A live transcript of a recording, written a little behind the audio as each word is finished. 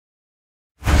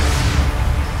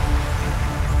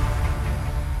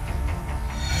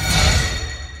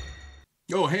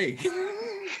Oh, hey.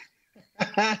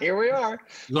 Here we are.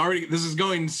 This is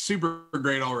going super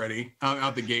great already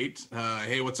out the gate.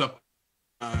 Hey, what's up?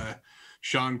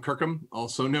 Sean Kirkham,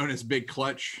 also known as Big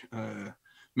Clutch,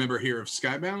 member here of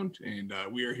Skybound, and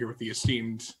we are here with the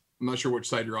esteemed, I'm not sure which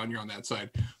side you're on that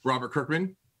side, Robert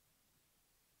Kirkman,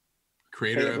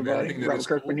 creator Hey of everybody, everything that Robert is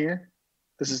Kirkman cool. here.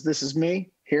 This is me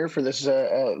here for this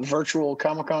virtual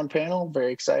Comic-Con panel.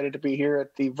 Very excited to be here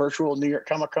at the virtual New York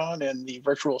Comic-Con in the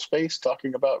virtual space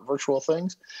talking about virtual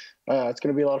things. It's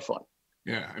going to be a lot of fun.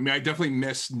 Yeah, I mean, I definitely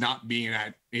miss not being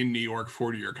in New York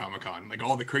for New York Comic-Con. Like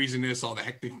all the craziness, all the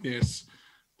hecticness,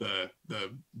 the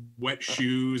wet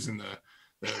shoes, and the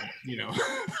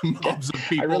mobs of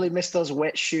people. I really miss those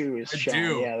wet shoes, I Sean.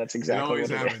 do. Yeah, that's exactly what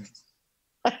it is.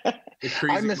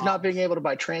 I miss not being able to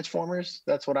buy Transformers.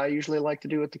 That's what I usually like to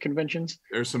do at the conventions.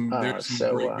 There's some great booths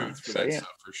for that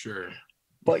stuff for sure.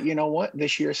 But you know what?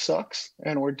 This year sucks,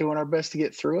 and we're doing our best to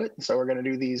get through it. So we're going to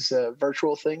do these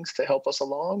virtual things to help us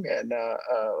along, and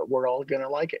we're all going to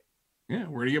like it. Yeah,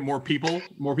 we're going to get more people.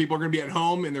 More people are going to be at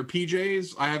home in their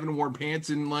PJs. I haven't worn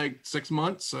pants in like 6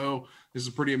 months, so this is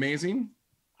pretty amazing.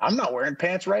 I'm not wearing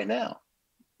pants right now.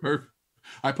 Perfect.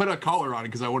 I put a collar on it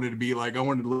because I wanted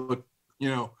to look,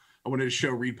 I wanted to show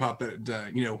Reed Pop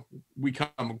that, we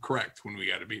come correct when we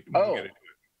got to be.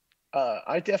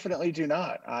 I definitely do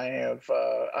not.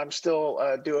 I'm still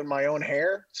doing my own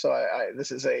hair. So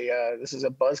this is a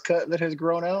buzz cut that has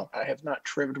grown out. I have not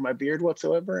trimmed my beard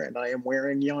whatsoever, and I am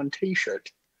wearing yon t-shirt.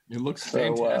 It looks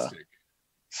fantastic.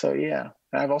 So yeah,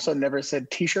 I've also never said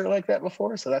t-shirt like that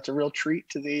before. So that's a real treat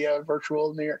to the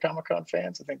virtual New York Comic-Con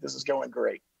fans. I think this is going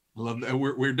great. Love that.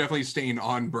 We're definitely staying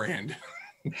on brand.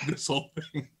 This whole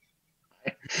thing.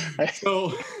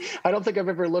 So I don't think I've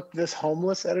ever looked this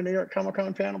homeless at a New York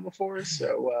Comic-Con panel before,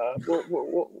 so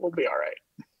we'll be all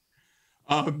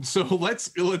right. So let's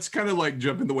kind of like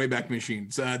jump in the Wayback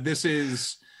Machines. This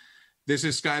is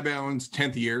Skybound's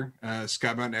 10th year.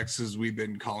 Skybound X, as we've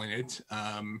been calling it.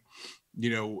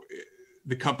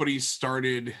 The company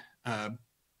started,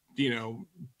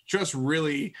 just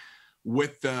really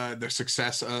with the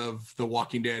success of The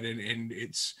Walking Dead and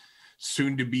its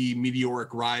soon to be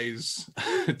meteoric rise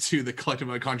to the collective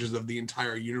unconscious of the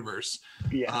entire universe.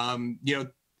 Yeah.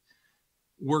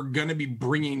 We're going to be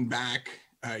bringing back,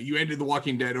 you ended The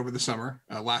Walking Dead over the summer,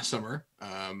 last summer.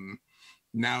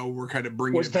 Now we're kind of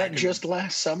bringing it back. Was that just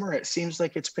last summer? It seems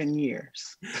like it's been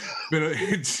years. But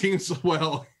it seems,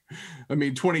 well, I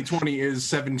mean, 2020 is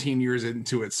 17 years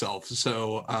into itself.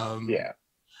 So, yeah.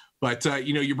 But,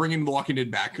 you're bringing The Walking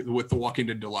Dead back with The Walking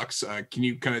Dead Deluxe. Can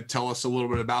you kind of tell us a little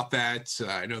bit about that?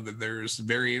 I know that there's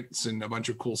variants and a bunch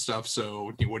of cool stuff.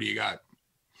 So what do you got?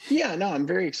 Yeah, no, I'm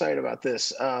very excited about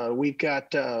this. We've got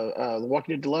The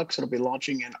Walking Dead Deluxe. It'll be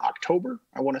launching in October.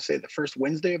 I want to say the first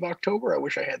Wednesday of October. I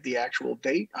wish I had the actual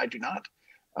date. I do not.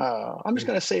 I'm just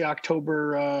going to say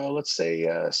October, let's say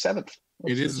 7th.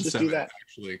 It is the 7th,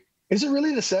 actually. Is it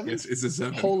really the 7th? It's the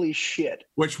 7th. Holy shit.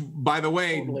 Which, by the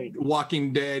way, totally.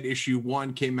 Walking Dead issue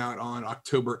 1 came out on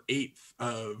October 8th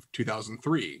of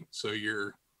 2003. So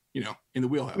you're, in the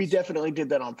wheelhouse. We definitely did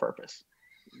that on purpose.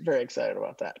 Very excited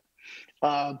about that.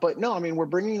 But no, I mean, we're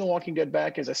bringing The Walking Dead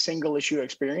back as a single issue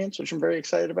experience, which I'm very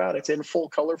excited about. It's in full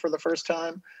color for the first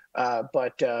time.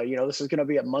 But this is going to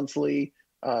be a monthly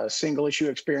single issue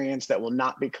experience that will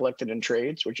not be collected in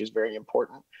trades, which is very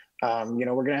important. We're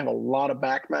going to have a lot of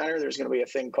back matter. There's going to be a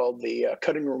thing called the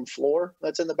cutting room floor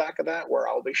that's in the back of that, where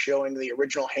I'll be showing the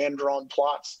original hand-drawn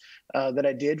plots that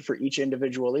I did for each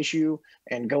individual issue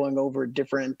and going over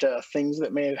different things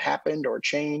that may have happened or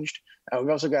changed. We've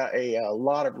also got a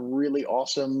lot of really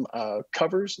awesome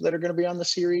covers that are going to be on the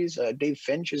series. Dave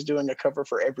Finch is doing a cover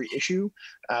for every issue.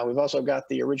 We've also got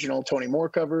the original Tony Moore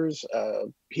covers.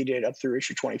 He did up through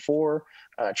issue 24.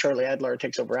 Charlie Adler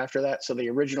takes over after that. So the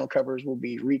original covers will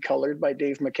be recolored by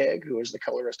Dave McKeag, who is the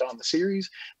colorist on the series.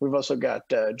 We've also got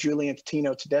Julian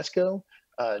Tino Tedesco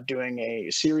doing a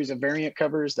series of variant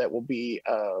covers that will be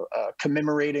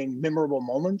commemorating memorable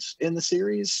moments in the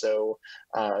series. So,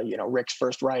 Rick's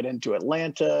first ride into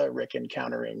Atlanta, Rick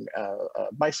encountering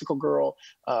Bicycle Girl,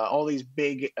 all these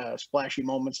big splashy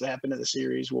moments that happen in the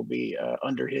series will be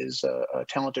under his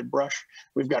talented brush.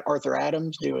 We've got Arthur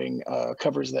Adams doing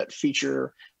covers that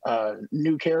feature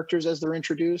new characters as they're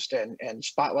introduced and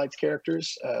spotlights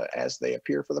characters as they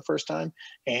appear for the first time.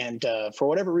 And for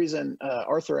whatever reason,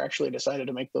 Arthur actually decided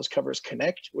to make those covers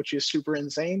connect, which is super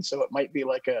insane. So it might be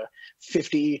like a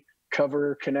 50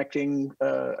 cover connecting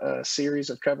series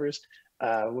of covers,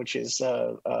 which is,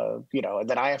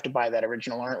 that I have to buy that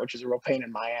original art, which is a real pain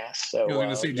in my ass. So I was going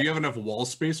to say, do you have enough wall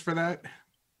space for that?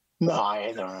 No,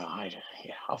 I don't know.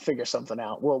 Yeah, I'll figure something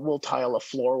out. We'll tile a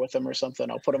floor with them or something.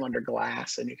 I'll put them under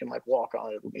glass, and you can like walk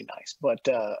on it. It'll be nice. But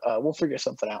we'll figure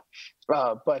something out.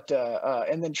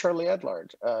 And then Charlie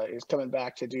Adlard is coming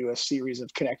back to do a series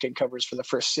of connecting covers for the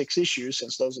first 6 issues,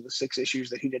 since those are the 6 issues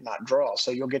that he did not draw.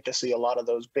 So you'll get to see a lot of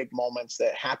those big moments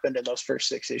that happened in those first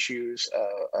 6 issues,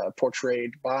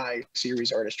 portrayed by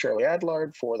series artist Charlie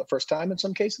Adlard for the first time in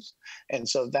some cases. And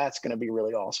so that's going to be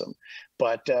really awesome.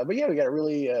 But yeah, we got a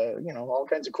really all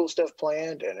kinds of cool stuff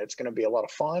planned, and it's going to be a lot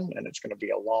of fun, and it's going to be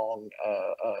a long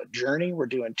journey. We're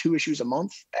doing 2 issues a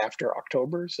month after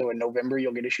October, so in November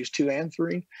you'll get issues 2 and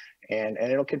 3, and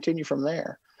it'll continue from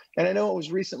there. And I know it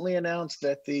was recently announced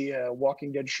that the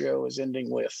Walking Dead show is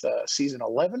ending with season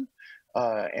 11.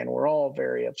 And we're all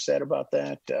very upset about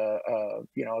that.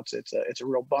 It's a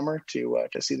real bummer to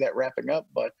see that wrapping up,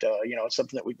 but it's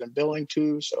something that we've been building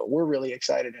to. So we're really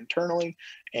excited internally,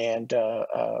 and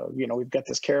we've got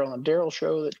this Carol and Daryl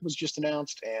show that was just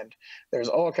announced, and there's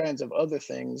all kinds of other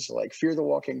things like Fear the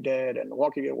Walking Dead and The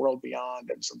Walking Dead World Beyond,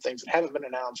 and some things that haven't been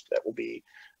announced that will be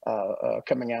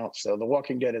coming out. So The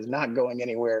Walking Dead is not going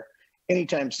anywhere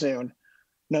anytime soon,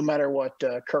 no matter what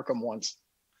Kirkham wants.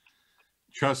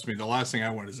 Trust me, the last thing I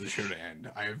want is the show to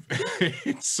end. I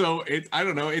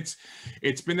don't know.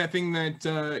 It's been that thing that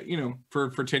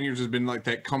for 10 years has been like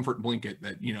that comfort blanket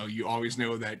that you always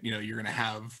know that you're gonna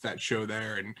have that show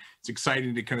there, and it's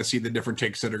exciting to kind of see the different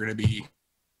takes that are gonna be in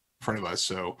front of us.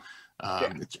 So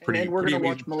it's pretty. And we're pretty gonna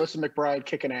amazing. watch Melissa McBride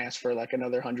kicking ass for like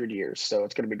another 100 years. So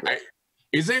it's gonna be great.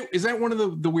 Is that one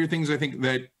of the weird things? I think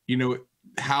that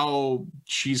how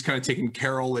she's kind of taken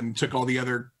Carol and took all the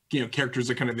other characters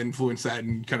that kind of influenced that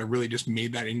and kind of really just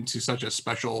made that into such a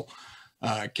special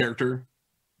character.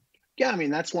 Yeah, I mean,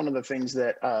 that's one of the things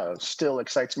that still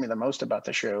excites me the most about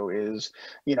the show is,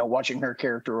 watching her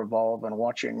character evolve and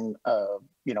watching,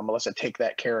 Melissa take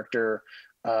that character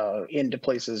into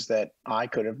places that I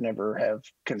could have never have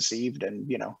conceived and,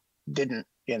 didn't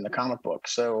in the comic book.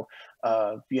 So,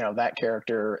 that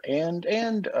character and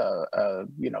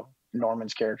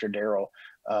Norman's character, Daryl,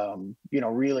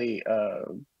 really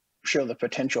show the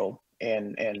potential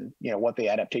and what the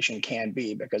adaptation can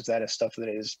be, because that is stuff that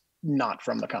is not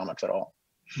from the comics at all.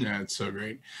 Yeah, it's so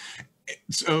great.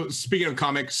 So speaking of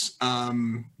comics,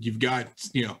 you've got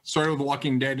started with The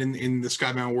Walking Dead in the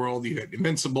Skybound world. You had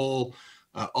Invincible,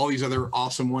 all these other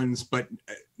awesome ones, but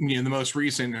the most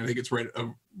recent, I think it's right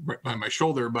by my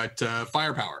shoulder, but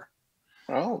Firepower.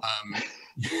 Oh.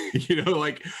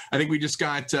 I think we just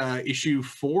got issue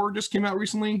 4 just came out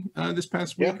recently, this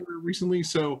past week or recently.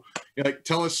 So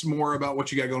tell us more about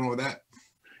what you got going on with that.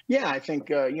 Yeah, I think,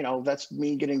 that's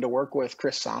me getting to work with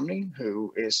Chris Somney,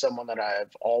 who is someone that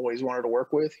I've always wanted to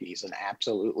work with. He's an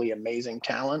absolutely amazing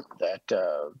talent that,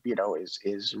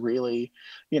 is really,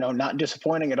 not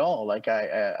disappointing at all. Like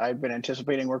I've been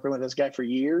anticipating working with this guy for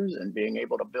years and being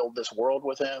able to build this world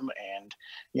with him and,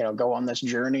 go on this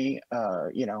journey.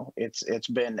 It's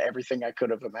been everything I could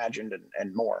have imagined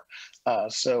and more.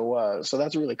 So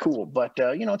that's really cool. But,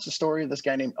 it's a story of this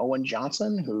guy named Owen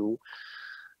Johnson who,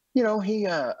 he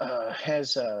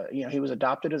he was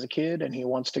adopted as a kid, and he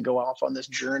wants to go off on this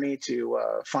journey to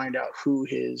find out who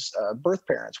his birth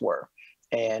parents were.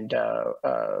 And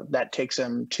that takes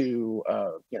him to,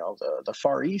 the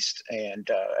Far East and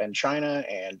China.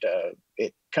 And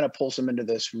it kind of pulls him into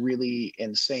this really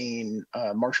insane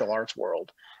martial arts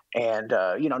world. And,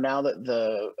 now that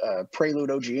the Prelude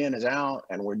OGN is out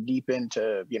and we're deep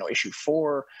into, issue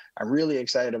 4, I'm really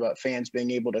excited about fans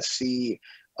being able to see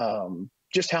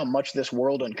just how much this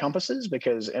world encompasses,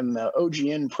 because in the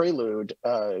OGN Prelude,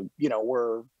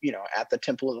 we're, at the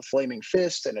Temple of the Flaming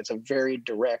Fist, and it's a very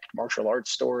direct martial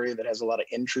arts story that has a lot of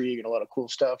intrigue and a lot of cool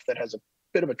stuff that has a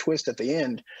bit of a twist at the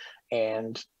end.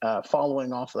 And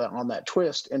following off on that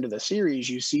twist into the series,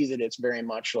 you see that it's very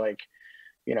much like,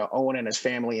 Owen and his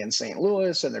family in St.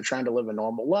 Louis, and they're trying to live a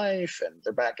normal life, and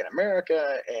they're back in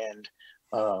America, and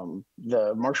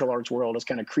the martial arts world is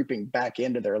kind of creeping back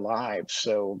into their lives.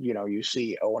 So, you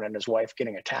see Owen and his wife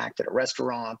getting attacked at a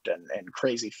restaurant and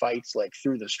crazy fights like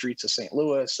through the streets of St.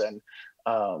 Louis. And,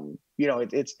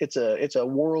 it's a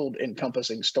world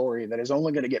encompassing story that is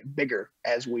only going to get bigger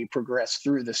as we progress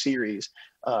through the series,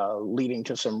 leading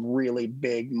to some really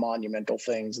big monumental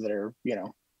things that are,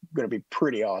 going to be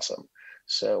pretty awesome.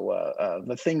 So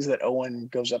the things that Owen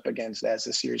goes up against as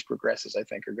the series progresses, I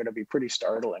think, are going to be pretty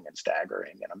startling and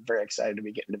staggering. And I'm very excited to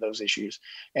be getting to those issues.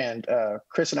 And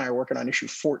Chris and I are working on issue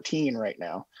 14 right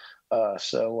now.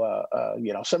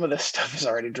 Some of this stuff is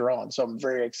already drawn. So I'm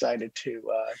very excited to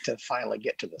finally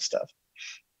get to this stuff.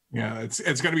 Yeah,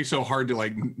 it's got to be so hard to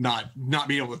like not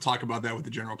be able to talk about that with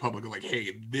the general public. Like,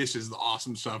 hey, this is the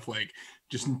awesome stuff. Like,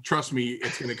 just trust me,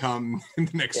 it's going to come in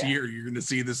the next year. You're going to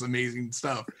see this amazing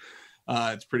stuff.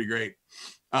 It's pretty great.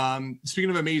 Speaking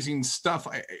of amazing stuff,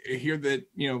 I hear that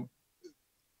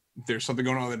there's something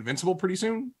going on with Invincible pretty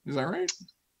soon. Is that right?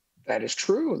 That is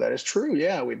true. That is true.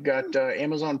 Yeah, we've got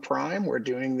Amazon Prime. We're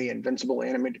doing the Invincible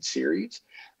animated series.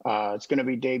 It's going to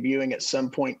be debuting at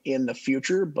some point in the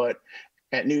future, but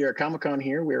at New York Comic Con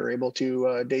here, we were able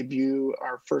to debut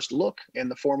our first look in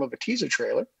the form of a teaser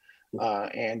trailer.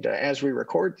 And as we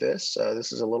record this,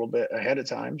 this is a little bit ahead of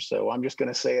time. So I'm just going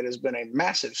to say it has been a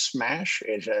massive smash.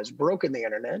 It has broken the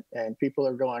internet and people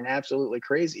are going absolutely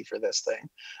crazy for this thing.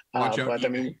 Watch out, but eBay. I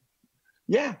mean,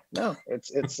 yeah, no,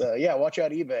 it's yeah, watch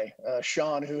out eBay.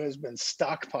 Sean, who has been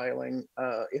stockpiling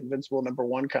Invincible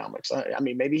 #1 comics. I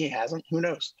mean, maybe he hasn't. Who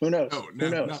knows? Who knows? No, Who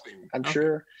knows? I'm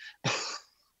sure.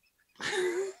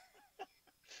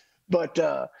 But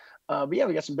yeah,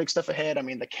 we got some big stuff ahead. I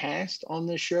mean, the cast on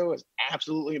this show is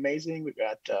absolutely amazing. We've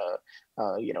got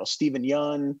Stephen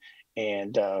Yeun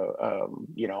and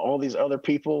all these other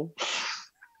people.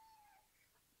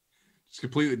 It's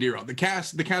completely derailed. The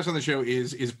cast on the show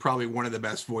is probably one of the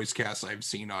best voice casts I've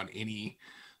seen on any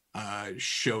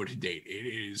show to date. It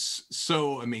is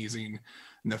so amazing,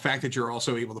 and the fact that you're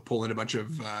also able to pull in a bunch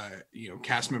of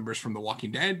cast members from The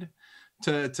Walking Dead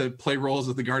to play roles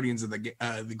of the Guardians of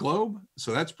the Globe.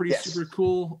 So that's pretty super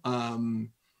cool.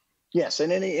 Yes,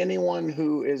 and anyone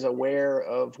who is aware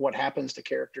of what happens to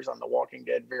characters on The Walking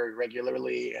Dead very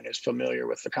regularly and is familiar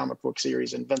with the comic book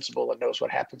series Invincible and knows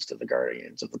what happens to the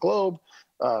Guardians of the Globe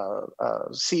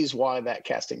sees why that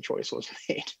casting choice was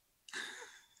made.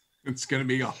 It's gonna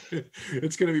be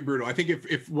brutal. I think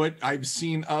if what I've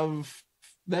seen of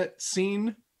that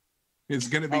scene is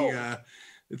gonna be I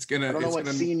don't know what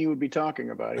scene you would be talking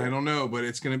about here. I don't know, but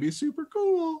it's gonna be super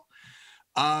cool.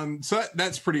 So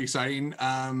that's pretty exciting.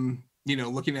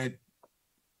 Looking at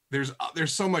there's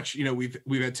so much.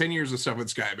 We've had 10 years of stuff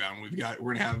with Skybound.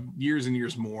 We're gonna have years and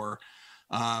years more.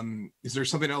 Is there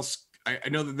something else? I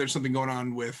know that there's something going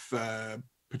on with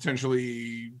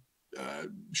potentially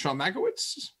Sean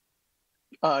Makowitz.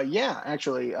 Yeah,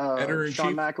 actually,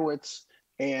 Sean Makowitz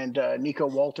and Nico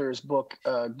Walter's book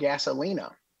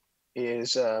Gasolina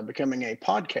is becoming a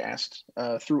podcast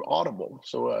through Audible.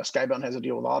 So Skybound has a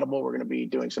deal with Audible. We're going to be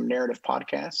doing some narrative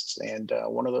podcasts, and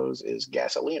one of those is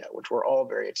Gasolina, which we're all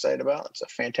very excited about. It's a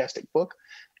fantastic book,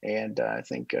 and I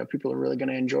think people are really going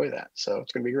to enjoy that. So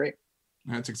it's going to be great.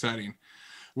 That's exciting.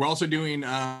 We're also doing,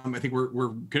 I think we're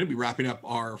going to be wrapping up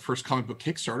our first comic book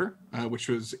Kickstarter, which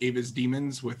was Ava's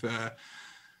Demons with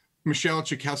Michelle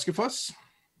Chakowski-Fuss.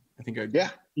 I think I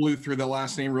blew through the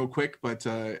last name real quick, but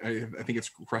I think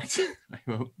it's correct.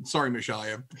 Sorry, Michelle.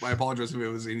 I apologize if it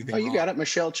was anything wrong. You got it.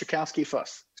 Michelle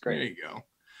Chakowski-Fuss. It's great. There you go.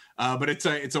 But it's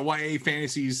a YA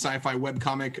fantasy sci-fi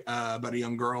webcomic about a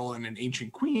young girl and an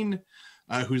ancient queen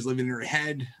who's living in her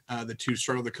head. The two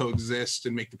struggle to coexist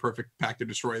and make the perfect pact to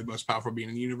destroy the most powerful being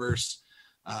in the universe.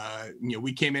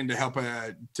 We came in to help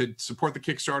to support the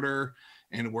Kickstarter,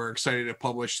 and we're excited to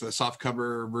publish the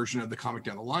softcover version of the comic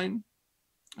down the line.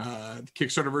 The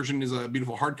Kickstarter version is a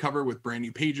beautiful hardcover with brand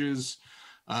new pages.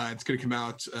 It's going to come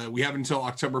out. We have until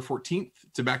October 14th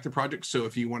to back the project. So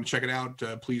if you want to check it out,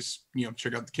 please,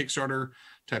 check out the Kickstarter,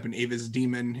 type in Ava's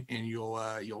Demon, and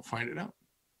you'll find it out.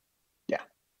 Yeah.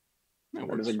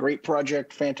 It is a great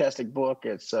project, fantastic book.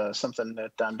 It's something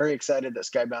that I'm very excited that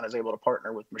Skybound is able to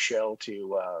partner with Michelle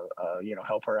to,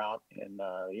 help her out in,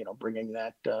 bringing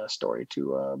that story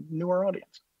to a newer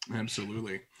audience.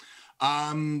 Absolutely.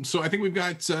 So I think we've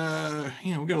got a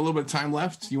little bit of time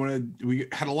left. We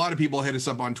had a lot of people hit us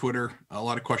up on Twitter, a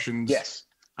lot of questions. Yes.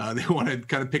 They want to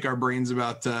kind of pick our brains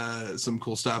about some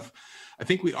cool stuff. I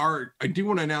do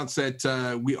want to announce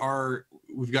that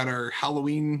we've got our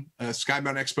Halloween,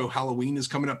 Skybound Expo Halloween is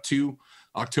coming up too,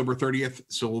 October 30th.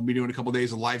 So we'll be doing a couple of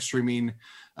days of live streaming.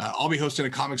 I'll be hosting a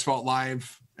Comics Vault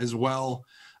Live as well.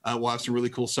 We'll have some really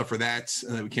cool stuff for that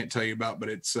we can't tell you about, but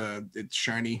it's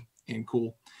shiny and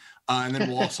cool. And then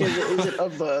we'll also is it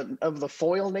of the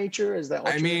foil nature? Is that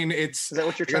what is that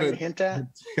what you're trying to hint at?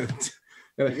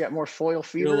 You got more foil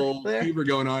fever. A little there? Fever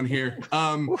going on here.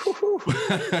 We're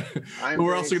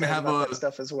also going to have that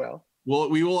stuff as well. Well,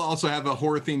 we will also have a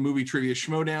horror themed movie trivia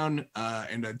schmodown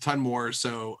and a ton more.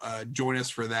 So join us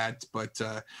for that. But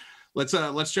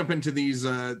let's jump into these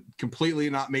completely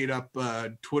not made up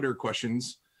Twitter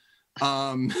questions.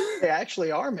 They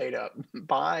actually are made up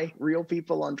by real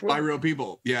people on Twitter. By real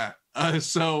people, yeah.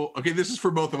 So this is for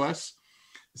both of us.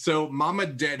 So Mama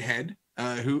Deadhead,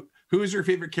 who Who is your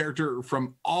favorite character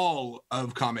from all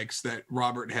of comics that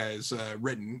Robert has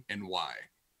written, and why?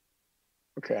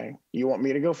 Okay. You want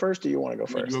me to go first, or you want to go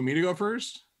first? You want me to go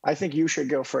first? I think you should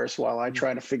go first while I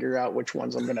try to figure out which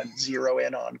ones I'm going to zero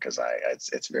in on, because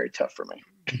it's very tough for me.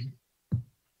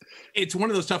 It's one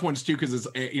of those tough ones too, because it's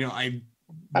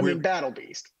I mean, Battle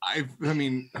Beast. I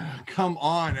mean, come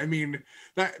on. I mean,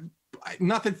 that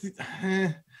not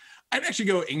that I'd actually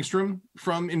go Angstrom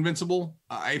from Invincible.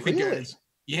 I think really?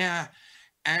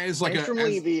 as like Angstrom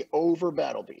Levy over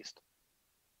Battle Beast.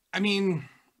 I mean,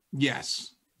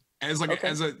 yes, as like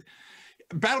as a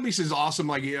Battle Beast is awesome.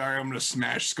 Like, yeah, I'm gonna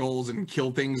smash skulls and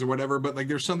kill things or whatever. But like,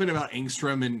 there's something about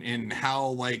Angstrom and how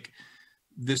like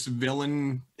this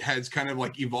villain has kind of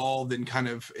like evolved and kind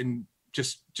of in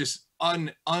just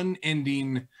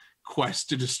unending quest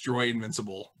to destroy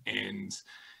Invincible. And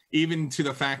even to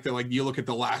the fact that like you look at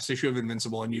the last issue of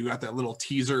Invincible and you got that little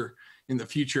teaser in the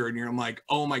future and you're like,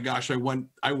 oh my gosh, I want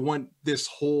this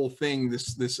whole thing,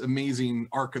 this amazing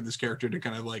arc of this character to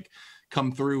kind of like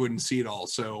come through and see it all.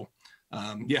 So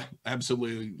yeah,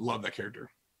 absolutely love that character.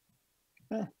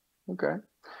 Yeah, okay.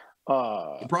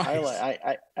 I'm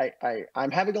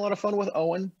having a lot of fun with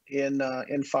Owen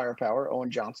in Firepower,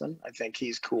 Owen Johnson. I think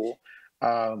he's cool.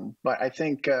 But I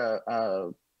think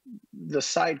the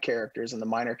side characters and the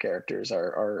minor characters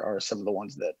are some of the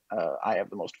ones that I have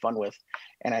the most fun with.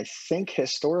 And I think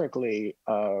historically,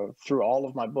 through all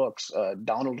of my books,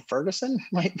 Donald Ferguson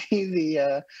might be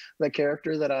the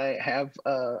character that I have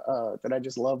that I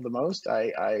just love the most.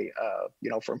 I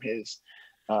from his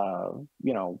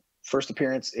first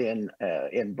appearance in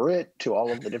Brit to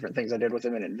all of the different things I did with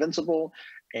him in Invincible,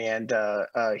 and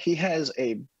he has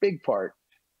a big part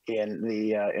in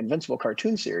the Invincible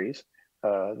cartoon series,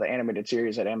 the animated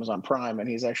series at Amazon Prime, and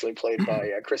he's actually played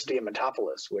by Chris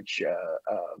Diamantopoulos, which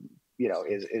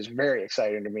is very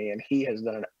exciting to me, and he has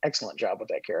done an excellent job with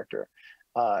that character.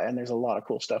 And there's a lot of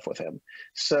cool stuff with him.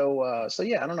 So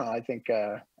yeah, I don't know. I think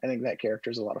that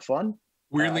character is a lot of fun.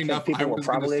 Weirdly enough, people were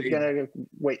probably gonna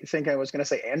think I was gonna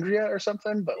say Andrea or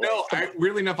something, but no.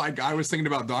 Weirdly enough, I was thinking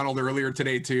about Donald earlier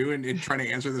today too, and trying to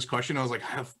answer this question. I was like,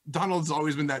 Donald's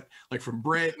always been that, like from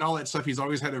Brit and all that stuff. He's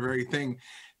always had a very thing.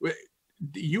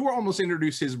 You were almost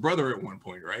introduced his brother at one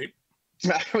point, right?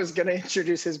 I was going to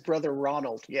introduce his brother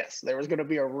Ronald. Yes, there was going to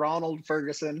be a Ronald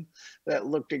Ferguson that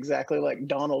looked exactly like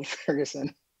Donald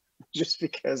Ferguson. Just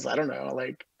because, I don't know,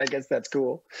 like, I guess that's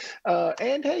cool.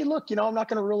 And hey, look, I'm not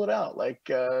going to rule it out. Like,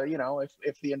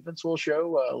 if the Invincible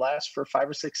show lasts for 5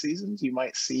 or 6 seasons, you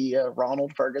might see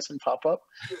Ronald Ferguson pop up.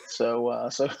 So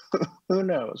who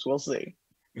knows? We'll see.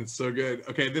 It's so good.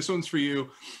 Okay, this one's for you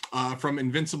from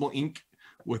Invincible Inc.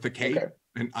 with a K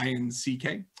and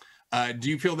INCK. Do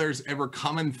you feel there's ever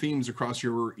common themes across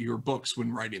your books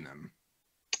when writing them?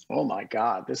 Oh my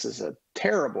God, this is a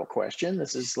terrible question.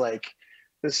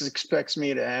 This expects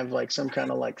me to have like some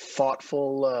kind of like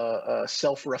thoughtful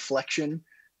self-reflection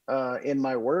in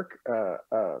my work.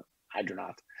 I do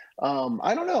not.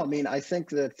 I don't know. I mean, I think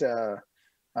that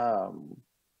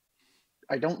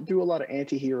I don't do a lot of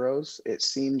anti-heroes. It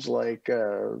seems like,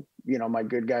 my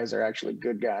good guys are actually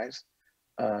good guys.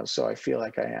 So I feel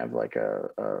like I have like a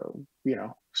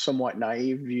somewhat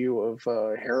naive view of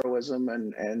heroism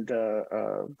and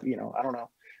I don't know.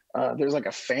 There's like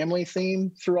a family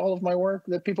theme through all of my work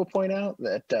that people point out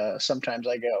that sometimes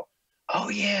I go, oh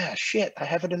yeah, shit, I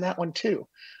have it in that one too.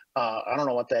 I don't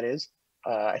know what that is.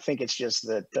 I think it's just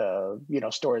that,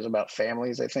 stories about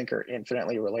families, I think, are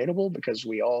infinitely relatable because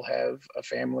we all have a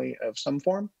family of some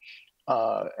form.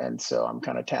 And so I'm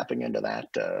kind of tapping into that,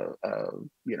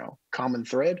 common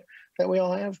thread that we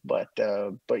all have. But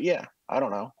yeah, I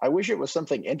don't know. I wish it was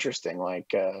something interesting, like,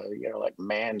 like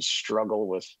man's struggle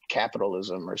with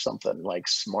capitalism or something like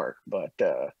smart, but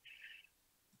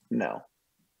no.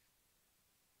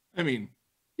 I mean,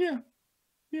 yeah,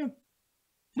 you're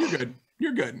good.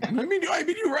 You're good. I mean,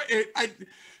 you're right.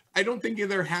 I don't think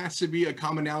there has to be a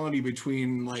commonality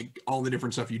between like all the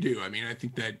different stuff you do. I mean, I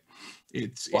think that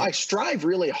I strive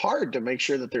really hard to make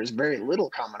sure that there's very little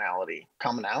commonality.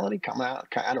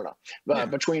 I don't know,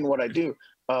 between what I do.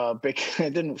 Because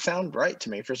it didn't sound right to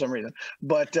me for some reason.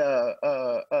 But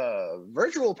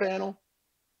virtual panel,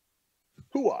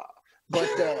 hooah! But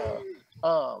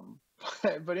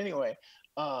anyway,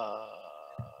 I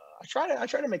try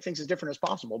to make things as different as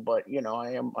possible. But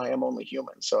I am only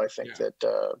human, so I think that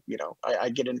I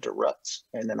get into ruts,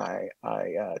 and then I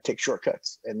take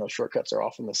shortcuts, and those shortcuts are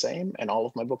often the same, and all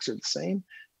of my books are the same.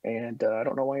 And I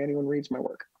don't know why anyone reads my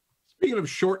work. Speaking of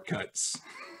shortcuts.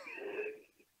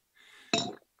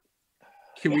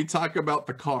 Can we talk about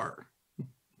the car?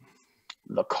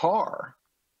 The car?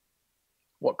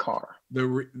 What car?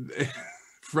 Was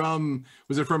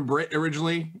it from Brit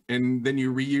originally, and then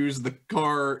you reused the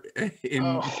car in?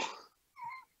 Oh.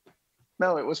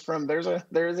 No, it was from there's a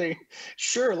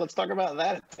sure. Let's talk about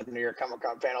that at the New York Comic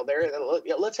Con panel.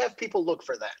 Let's have people look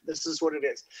for that. This is what it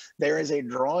is. There is a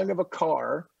drawing of a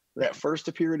car that first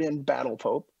appeared in Battle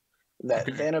Pope,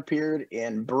 that then appeared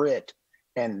in Brit,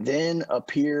 and then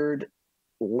appeared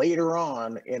later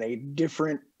on in a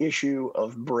different issue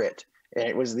of Brit. And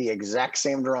it was the exact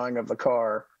same drawing of the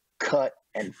car, cut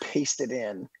and pasted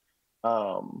in.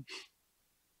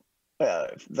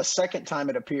 The second time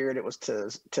it appeared, it was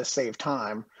to save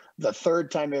time. The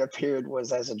third time it appeared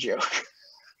was as a joke.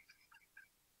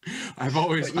 I've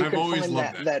always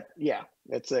loved that. Yeah,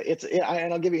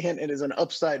 and I'll give you a hint. It is an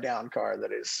upside down car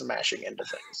that is smashing into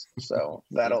things. So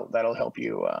that'll help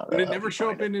you. Did it never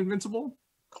show up in Invincible?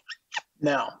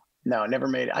 No, it never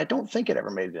made it. I don't think it ever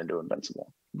made it into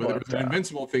Invincible. But there was an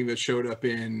Invincible thing that showed up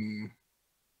in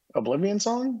Oblivion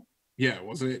Song. Yeah,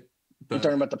 wasn't it? You're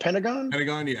talking about the Pentagon?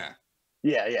 Pentagon, yeah.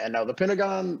 Yeah. No, the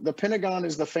Pentagon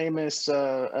is the famous,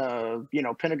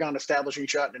 Pentagon establishing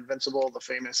shot in Invincible, the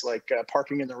famous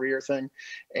parking in the rear thing.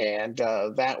 And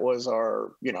that was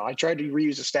our, I tried to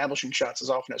reuse establishing shots as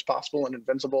often as possible in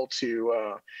Invincible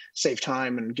to save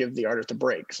time and give the artist a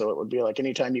break. So it would be like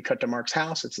anytime you cut to Mark's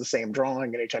house, it's the same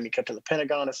drawing. Anytime you cut to the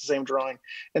Pentagon, it's the same drawing.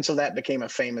 And so that became a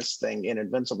famous thing in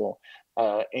Invincible.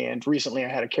 And recently I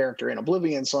had a character in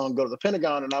Oblivion Song go to the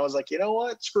Pentagon, and I was like, you know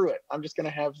what? Screw it. I'm just going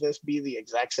to have this be the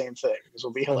exact same thing. This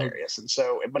will be hilarious. And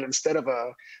so, but instead of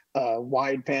a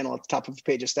wide panel at the top of the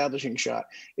page establishing shot,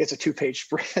 it's a 2-page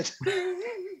spread.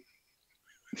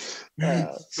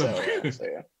 Yeah.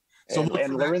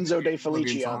 And Lorenzo De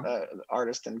Felici,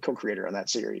 artist and co-creator on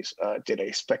that series, did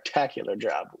a spectacular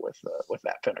job with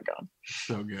that Pentagon.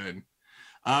 So good.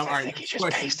 All right, I think he just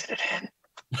pasted it in.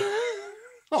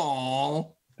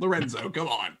 Oh, Lorenzo, come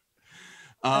on.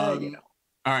 All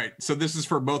right, so this is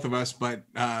for both of us, but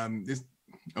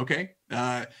okay.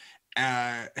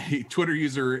 Twitter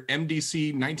user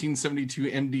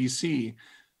MDC1972MDC,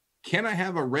 can I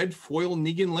have a red foil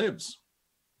Negan Lives?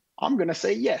 I'm gonna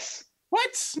say yes.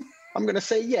 What? I'm gonna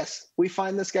say yes. We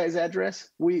find this guy's address.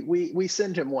 We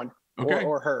send him one,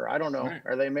 or her. I don't know. Right.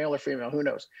 Are they male or female? Who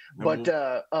knows?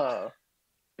 No.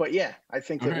 But yeah, I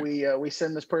think that we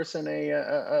send this person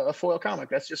a foil comic.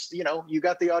 That's just, you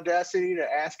got the audacity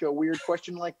to ask a weird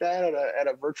question like that at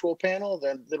a virtual panel,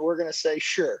 then we're going to say,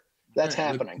 sure, that's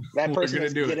happening. That person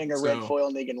is getting a red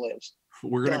foil Negan Lives.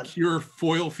 We're going to cure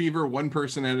foil fever one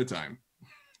person at a time.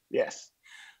 Yes.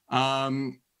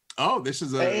 This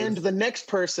is and the next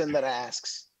person that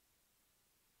asks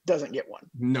doesn't get one.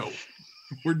 No,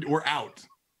 we're out.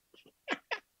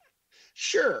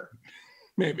 Sure.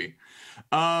 Maybe.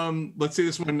 Let's see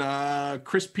this one.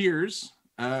 Chris Piers.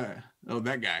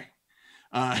 That guy.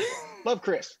 Love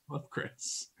Chris.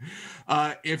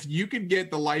 If you could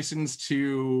get the license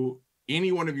to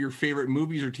any one of your favorite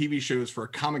movies or TV shows for a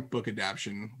comic book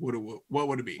adaptation, what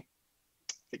would it be? I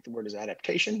think the word is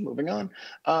adaptation. Moving on.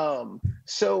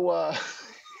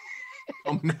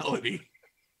 Melody.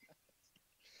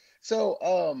 So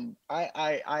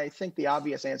I think the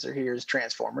obvious answer here is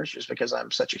Transformers, just because I'm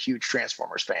such a huge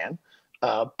Transformers fan.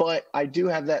 But I do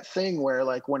have that thing where,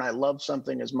 when I love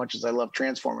something as much as I love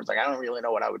Transformers, I don't really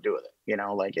know what I would do with it.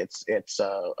 It's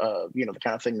the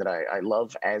kind of thing that I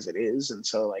love as it is, and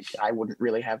so I wouldn't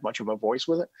really have much of a voice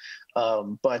with it.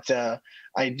 But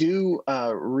I do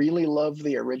really love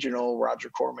the original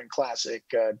Roger Corman classic,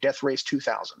 Death Race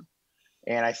 2000,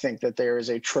 and I think that there is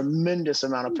a tremendous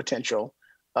amount of potential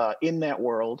in that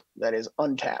world that is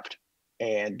untapped.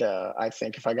 And I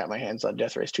think if I got my hands on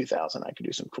Death Race 2000, I could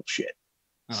do some cool shit.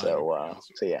 So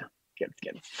yeah, get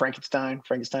Frankenstein.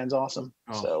 Frankenstein's awesome.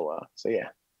 So yeah.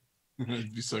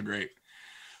 It'd be so great.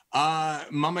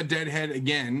 Mama Deadhead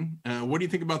again. What do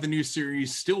you think about the new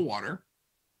series Stillwater?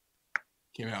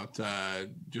 Came out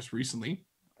just recently.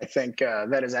 I think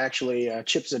that is actually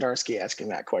Chip Zdarsky asking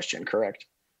that question, correct?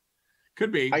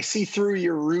 Could be. I see through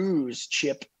your ruse,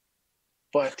 Chip.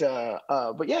 But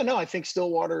yeah, no, I think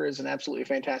Stillwater is an absolutely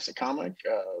fantastic comic.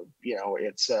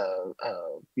 It's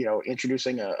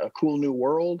introducing a cool new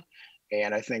world,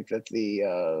 and I think that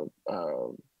the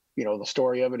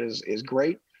story of it is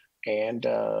great, and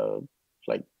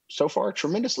so far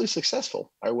tremendously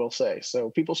successful, I will say. So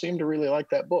people seem to really like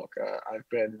that book. I've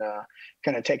been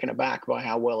kind of taken aback by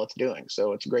how well it's doing.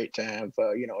 So it's great to have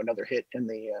another hit in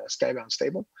the Skybound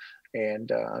stable, and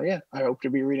I hope to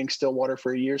be reading Stillwater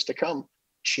for years to come.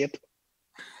 Chip.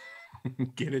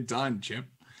 Get it done, Chip.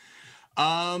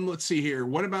 Let's see here.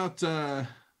 What about I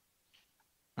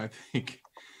think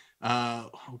Oh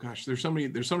gosh, there's so many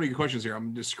questions here.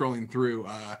 I'm just scrolling through.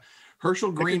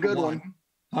 Herschel Pick a Green good one. one.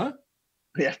 Huh?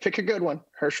 Yeah, pick a good one.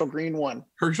 Herschel Green 1.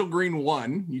 Herschel Green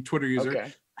 1, you Twitter user.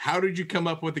 Okay. How did you come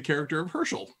up with the character of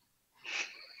Herschel?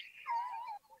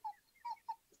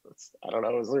 I don't know.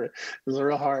 It was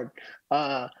real hard.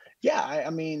 Yeah, I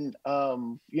mean,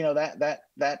 you know, that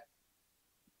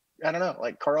I don't know.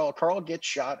 Like Carl gets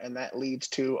shot, and that leads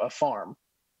to a farm,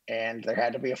 and there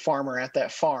had to be a farmer at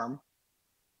that farm,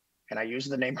 and I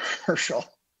used the name Herschel.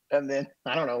 And then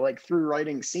I don't know, like through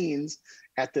writing scenes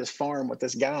at this farm with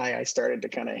this guy, I started to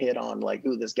kind of hit on like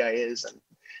who this guy is,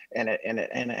 and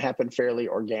it happened fairly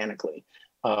organically.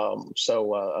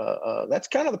 So that's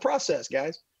kind of the process,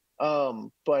 guys.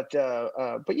 But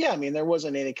yeah, I mean, there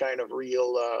wasn't any kind of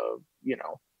real, you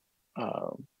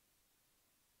know,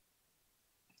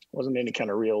 wasn't any kind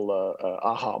of real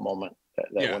aha moment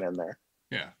that went in there.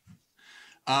 Yeah.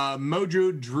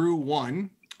 Mojo Drew 1.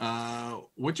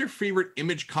 What's your favorite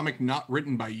Image comic not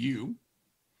written by you?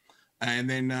 And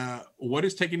then what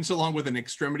is taking so long with an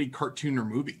Extremity cartoon or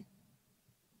movie?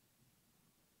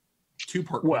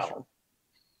 Two-part question. Well,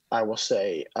 I will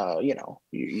say, you know,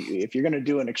 if you're going to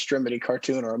do an Extremity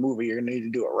cartoon or a movie, you're going to need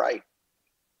to do it right.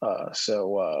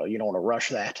 So you don't want to rush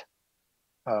that.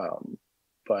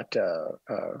 But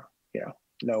you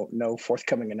know, no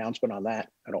forthcoming announcement on that.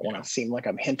 I don't want to seem like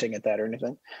I'm hinting at that or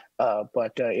anything.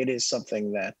 But it is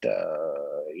something that,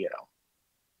 you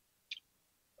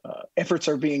know, efforts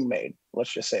are being made.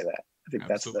 Let's just say that. I think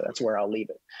that's where I'll leave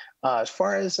it. As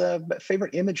far as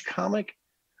favorite Image comic,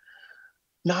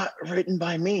 not written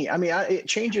by me. I mean, it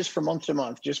changes from month to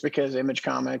month just because Image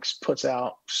Comics puts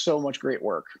out so much great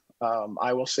work.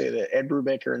 I will say that Ed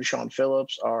Brubaker and Sean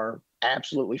Phillips are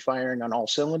absolutely firing on all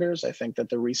cylinders. I think that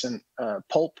the recent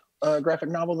Pulp graphic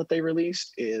novel that they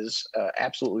released is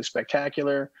absolutely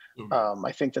spectacular.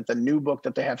 I think that the new book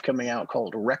that they have coming out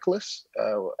called Reckless,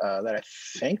 that I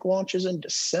think launches in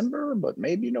December, but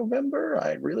maybe November,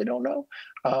 I really don't know,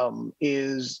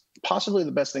 is possibly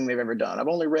the best thing they've ever done. I've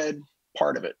only read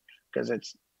part of it because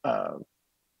it's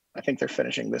I think they're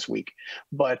finishing this week,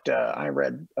 but I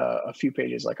read a few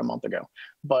pages like a month ago.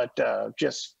 But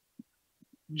just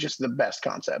the best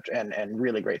concept and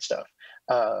really great stuff.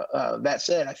 That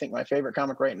said, I think my favorite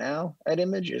comic right now at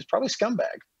Image is probably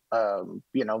Scumbag.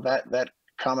 You know, that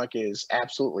comic is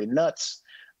absolutely nuts.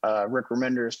 Rick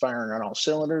Remender is firing on all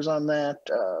cylinders on that.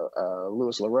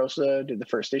 Louis LaRosa did the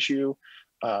first issue.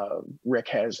 Rick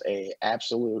has a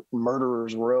absolute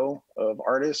murderer's row of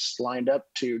artists lined up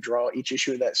to draw each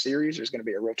issue of that series. There's going to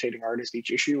be a rotating artist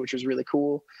each issue, which is really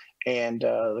cool. And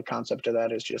the concept of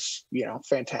that is just, you know,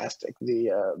 fantastic.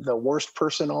 The worst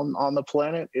person on the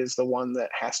planet is the one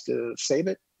that has to save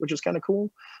it, which is kind of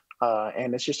cool.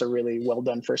 And it's just a really well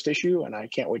done first issue, and I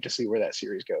can't wait to see where that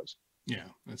series goes. Yeah,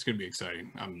 it's going to be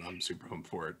exciting. I'm super pumped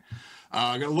for it.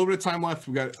 I got a little bit of time left.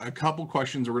 We've got a couple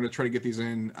questions. We're going to try to get these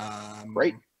in.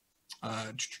 Great.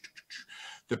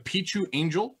 The Pichu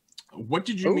Angel. What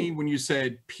did you mean when you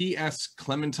said P.S.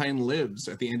 Clementine lives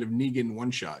at the end of Negan one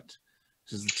shot?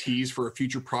 This is the tease for a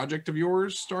future project of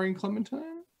yours starring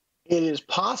Clementine? It is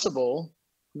possible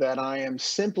that I am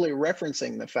simply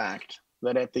referencing the fact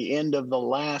that at the end of the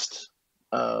last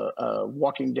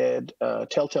Walking Dead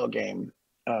Telltale game,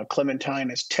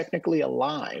 Clementine is technically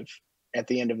alive at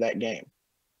the end of that game.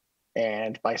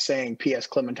 And by saying P.S.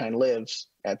 Clementine lives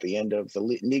at the end of the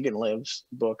Negan Lives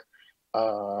book,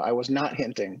 I was not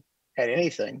hinting at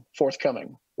anything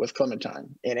forthcoming with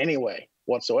Clementine in any way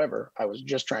whatsoever. I was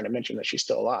just trying to mention that she's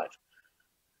still alive.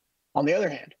 On the other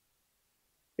hand,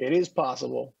 it is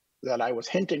possible that I was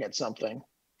hinting at something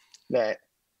that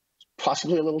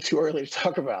possibly a little too early to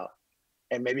talk about,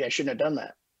 and maybe I shouldn't have done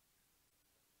that,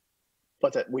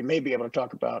 but that we may be able to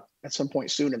talk about at some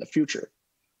point soon in the future.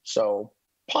 So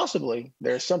possibly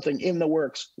there's something in the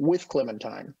works with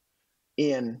Clementine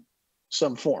in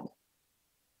some form.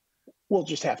 We'll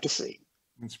just have to see.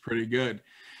 That's pretty good.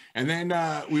 And then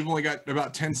we've only got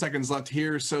about 10 seconds left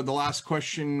here. So the last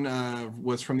question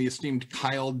was from the esteemed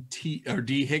Kyle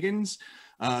D. Higgins.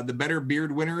 The better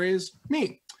beard winner is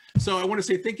me. So I want to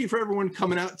say thank you for everyone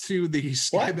coming out to the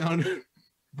Skybound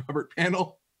Robert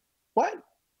panel. What?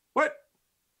 What?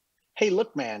 Hey,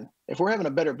 look, man, if we're having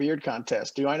a better beard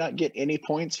contest, do I not get any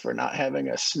points for not having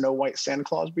a Snow White Santa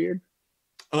Claus beard?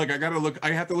 Like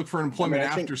I have to look for employment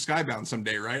after Skybound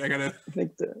someday, right? I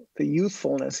think the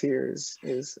youthfulness here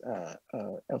is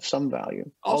of some value.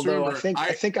 Also, although remember,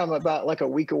 I think I'm about like a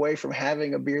week away from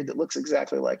having a beard that looks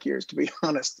exactly like yours, to be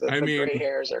honest. The gray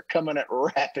hairs are coming at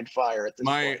rapid fire at this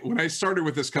point. When I started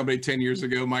with this company 10 years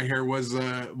ago, my hair was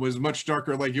much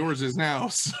darker like yours is now.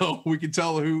 So we could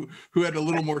tell who had a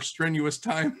little more strenuous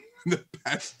time. the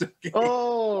past decade.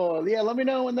 Oh, yeah. Let me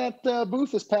know when that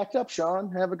booth is packed up,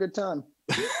 Sean. Have a good time.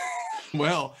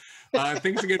 Well,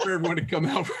 thanks again for everyone to come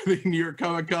out for the New York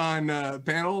Comic Con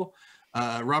panel.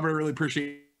 Robert, I really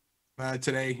appreciate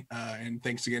today. And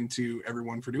thanks again to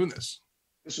everyone for doing this.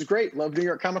 This is great. Love New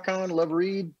York Comic Con. Love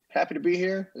Reed. Happy to be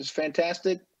here. This is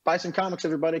fantastic. Buy some comics,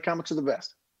 everybody. Comics are the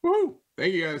best. Woo!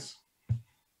 Thank you, guys.